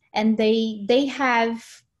girls, and they have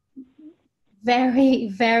very,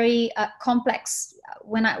 very complex,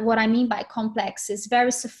 what I mean by complex is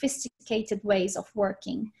very sophisticated ways of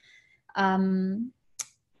working. And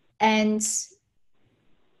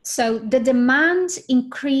so the demand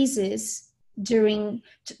increases during,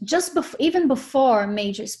 even before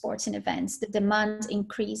major sporting events, the demand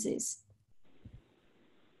increases.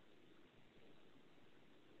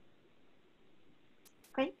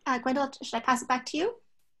 Great. Gwendol, should I pass it back to you?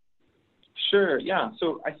 Sure, yeah.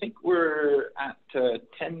 So I think we're at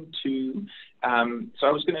 10:02. So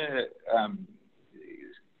I was going to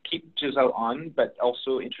keep Giselle on, but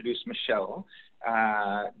also introduce Michelle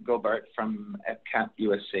Gilbert from EPCAT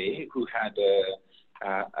USA, who had a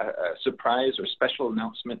surprise or special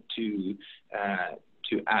announcement to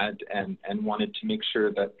add, and wanted to make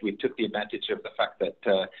sure that we took the advantage of the fact that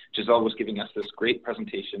Giselle was giving us this great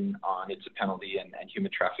presentation on It's a Penalty and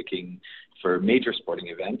human trafficking for major sporting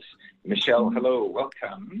events. Michelle, hello,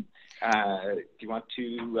 welcome. Do you want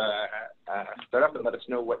to start off and let us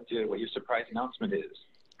know what your surprise announcement is?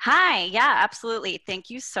 Hi, yeah, absolutely. Thank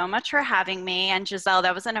you so much for having me. And Giselle,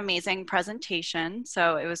 that was an amazing presentation.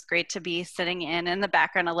 So it was great to be sitting in the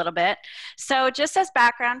background a little bit. So just as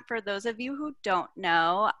background for those of you who don't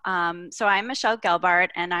know, so I'm Michelle Gelbart,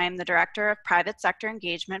 and I'm the Director of Private Sector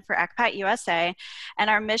Engagement for ECPAT USA. And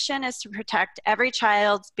our mission is to protect every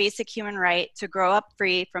child's basic human right to grow up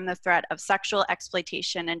free from the threat of sexual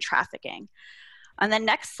exploitation and trafficking. On the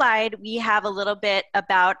next slide, we have a little bit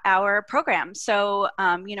about our program. So,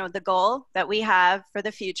 you know, the goal that we have for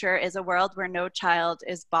the future is a world where no child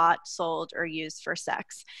is bought, sold, or used for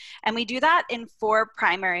sex. And we do that in 4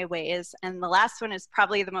 primary ways. And the last one is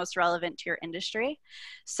probably the most relevant to your industry.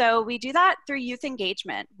 So we do that through youth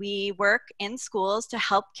engagement. We work in schools to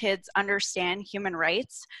help kids understand human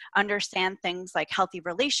rights, understand things like healthy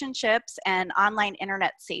relationships and online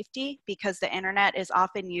internet safety, because the internet is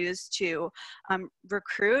often used to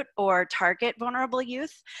recruit or target vulnerable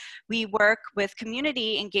youth. We work with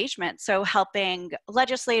community engagement, so helping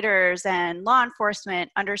legislators and law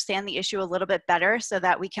enforcement understand the issue a little bit better so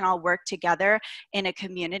that we can all work together in a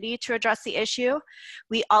community to address the issue.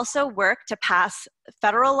 We also work to pass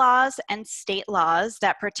federal laws and state laws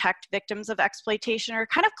that protect victims of exploitation, or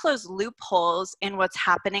kind of close loopholes in what's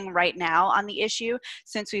happening right now on the issue,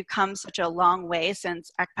 since we've come such a long way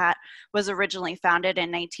since ECPAT was originally founded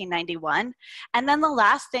in 1991. And then the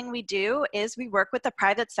last thing we do is we work with the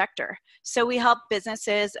private sector. So we help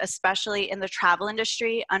businesses, especially in the travel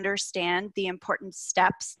industry, understand the important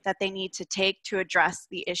steps that they need to take to address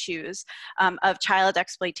the issues of child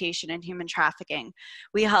exploitation and human trafficking.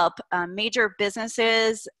 We help major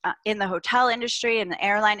businesses in the hotel industry and the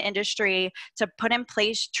airline industry to put in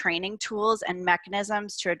place training tools and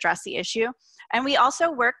mechanisms to address the issue. And we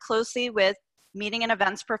also work closely with meeting and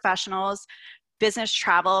events professionals, business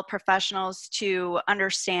travel professionals, to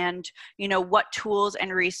understand, you know, what tools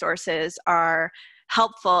and resources are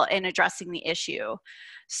helpful in addressing the issue.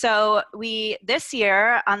 So this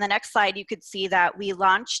year, on the next slide, you could see that we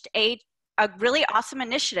launched a really awesome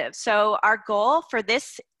initiative. So our goal for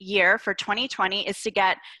this year, for 2020, is to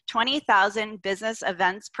get 20,000 business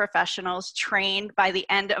events professionals trained by the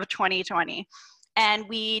end of 2020. And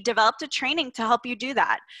we developed a training to help you do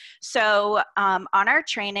that. So on our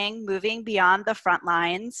training, Moving Beyond the Front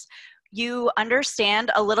Lines, you understand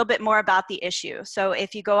a little bit more about the issue. So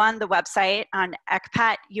if you go on the website on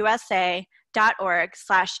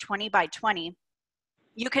ecpatusa.org/20by20,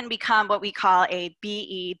 you can become what we call a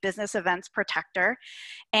BE, Business Events Protector,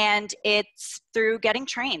 and it's through getting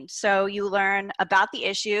trained. So you learn about the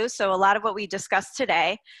issue, so a lot of what we discussed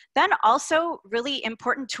today, then also really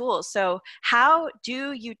important tools. So how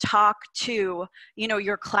do you talk to, you know,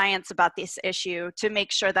 your clients about this issue to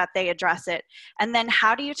make sure that they address it? And then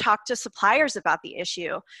how do you talk to suppliers about the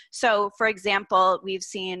issue? So for example, we've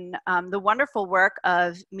seen the wonderful work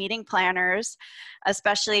of meeting planners,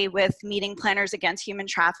 especially with Meeting Planners Against Human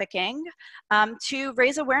Trafficking, to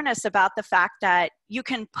raise awareness about the fact that you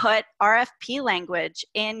can put RFP language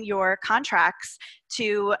in your contracts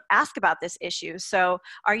to ask about this issue. So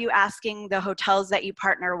are you asking the hotels that you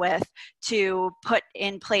partner with to put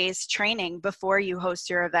in place training before you host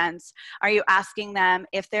your events? Are you asking them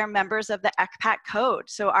if they're members of the ECPAT code?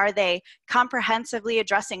 So are they comprehensively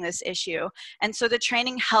addressing this issue? And so the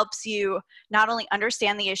training helps you not only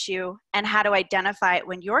understand the issue and how to identify it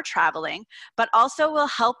when you're traveling, but also will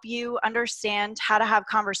help you understand how to have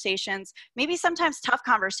conversations, maybe sometimes tough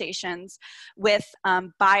conversations, with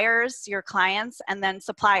buyers, your clients, and then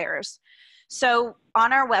suppliers. So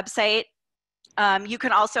on our website, you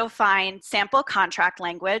can also find sample contract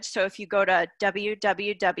language. So if you go to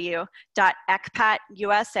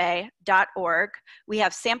www.ecpatusa.org, we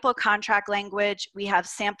have sample contract language, we have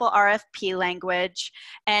sample RFP language,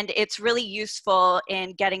 and it's really useful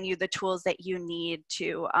in getting you the tools that you need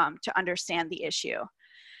to understand the issue.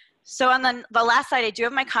 So on the last slide, I do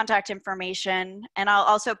have my contact information, and I'll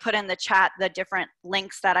also put in the chat the different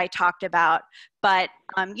links that I talked about. But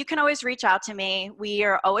you can always reach out to me. We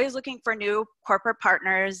are always looking for new corporate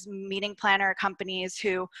partners, meeting planner companies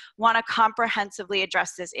who want to comprehensively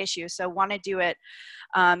address this issue. So want to do it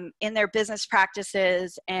in their business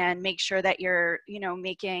practices and make sure that you're, you know,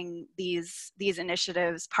 making these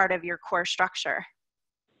initiatives part of your core structure.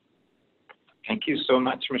 Thank you so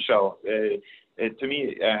much, Michelle. To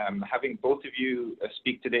me, having both of you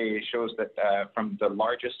speak today shows that from the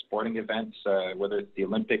largest sporting events, whether it's the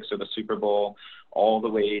Olympics or the Super Bowl, all the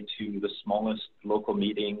way to the smallest local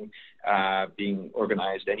meeting being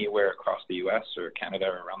organized anywhere across the US or Canada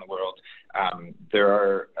or around the world, there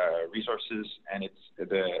are resources and it's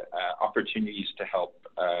the opportunities to help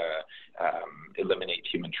eliminate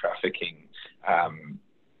human trafficking.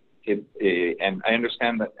 And I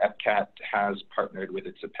understand that EPCAT has partnered with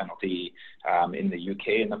It's a Penalty in the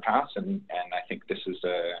UK in the past, and I think this is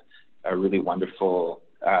a really wonderful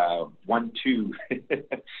 1-2.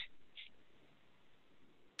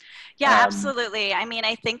 Yeah, absolutely. I mean,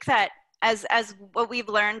 I think that as what we've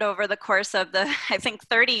learned over the course of the, I think,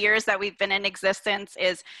 30 years that we've been in existence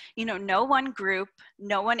is, you know, no one group,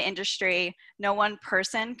 no one industry, no one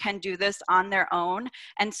person can do this on their own.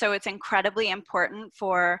 And so it's incredibly important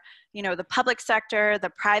for, you know, the public sector,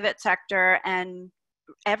 the private sector, and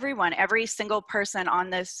everyone, every single person on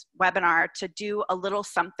this webinar to do a little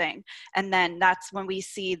something. And then that's when we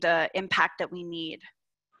see the impact that we need.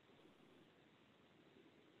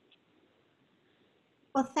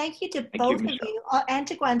 Well, thank you to both of you and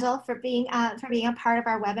to Gwendol for being a part of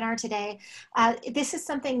our webinar today. This is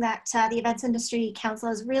something that the Events Industry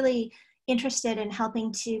Council is really interested in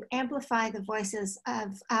helping to amplify the voices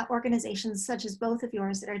of organizations such as both of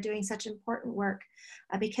yours that are doing such important work,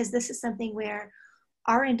 because this is something where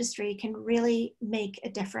our industry can really make a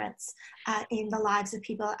difference in the lives of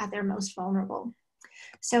people at their most vulnerable.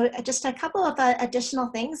 So just a couple of additional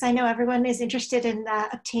things. I know everyone is interested in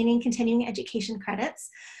obtaining continuing education credits.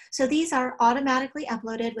 So these are automatically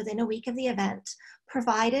uploaded within a week of the event,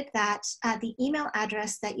 provided that the email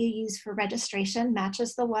address that you use for registration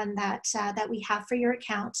matches the one that, that we have for your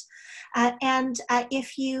account. And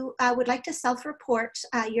if you would like to self-report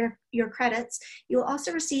your credits, you will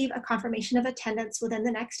also receive a confirmation of attendance within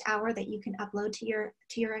the next hour that you can upload to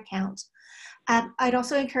your account. I'd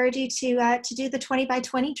also encourage you to do the 20 by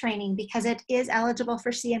 20 training, because it is eligible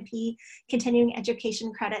for CMP continuing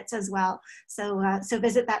education credits as well. So, so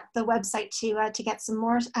visit the website to get some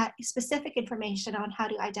more specific information on how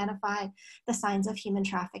to identify the signs of human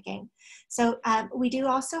trafficking. So we do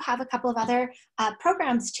also have a couple of other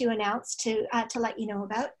programs to announce to let you know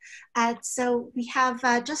about. So we have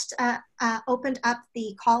just opened up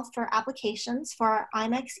the call for applications for our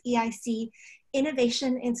IMEX EIC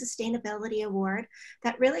Innovation in Sustainability Award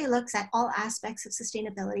that really looks at all aspects of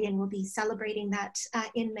sustainability, and we'll be celebrating that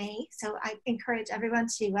in May. So I encourage everyone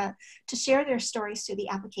to share their stories through the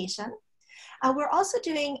application. We're also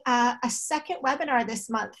doing a second webinar this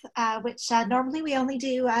month, which normally we only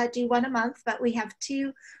do one a month, but we have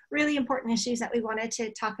two really important issues that we wanted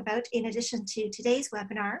to talk about in addition to today's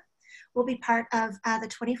webinar. We'll be part of the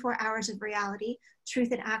 24 Hours of Reality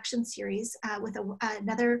Truth and Action series with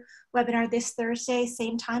another webinar this Thursday,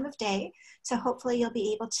 same time of day. So hopefully you'll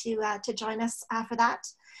be able to join us for that.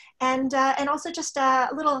 And also just a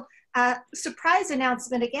little surprise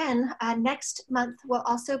announcement again, next month we'll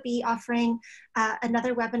also be offering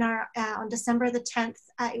another webinar on December the 10th.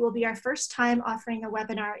 It will be our first time offering a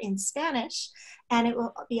webinar in Spanish, and it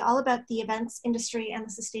will be all about the events industry and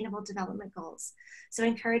the Sustainable Development Goals. So I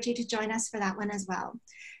encourage you to join us for that one as well.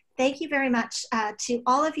 Thank you very much to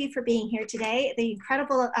all of you for being here today. The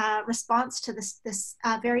incredible response to this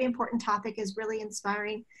very important topic is really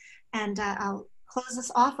inspiring, and I'll close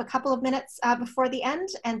us off a couple of minutes before the end,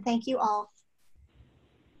 and thank you all.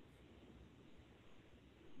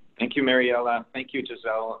 Thank you, Mariella. Thank you,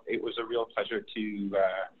 Giselle. It was a real pleasure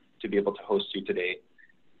to be able to host you today.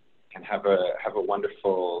 And have a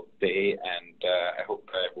wonderful day, and I hope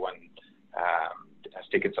everyone has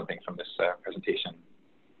taken something from this presentation.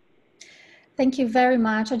 Thank you very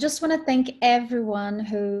much. I just want to thank everyone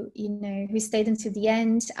who who stayed until the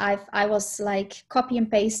end. I was like copy and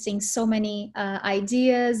pasting so many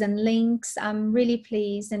ideas and links. I'm really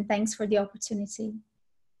pleased, and thanks for the opportunity.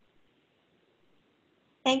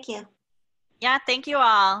 Thank you. Yeah, thank you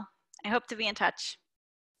all. I hope to be in touch.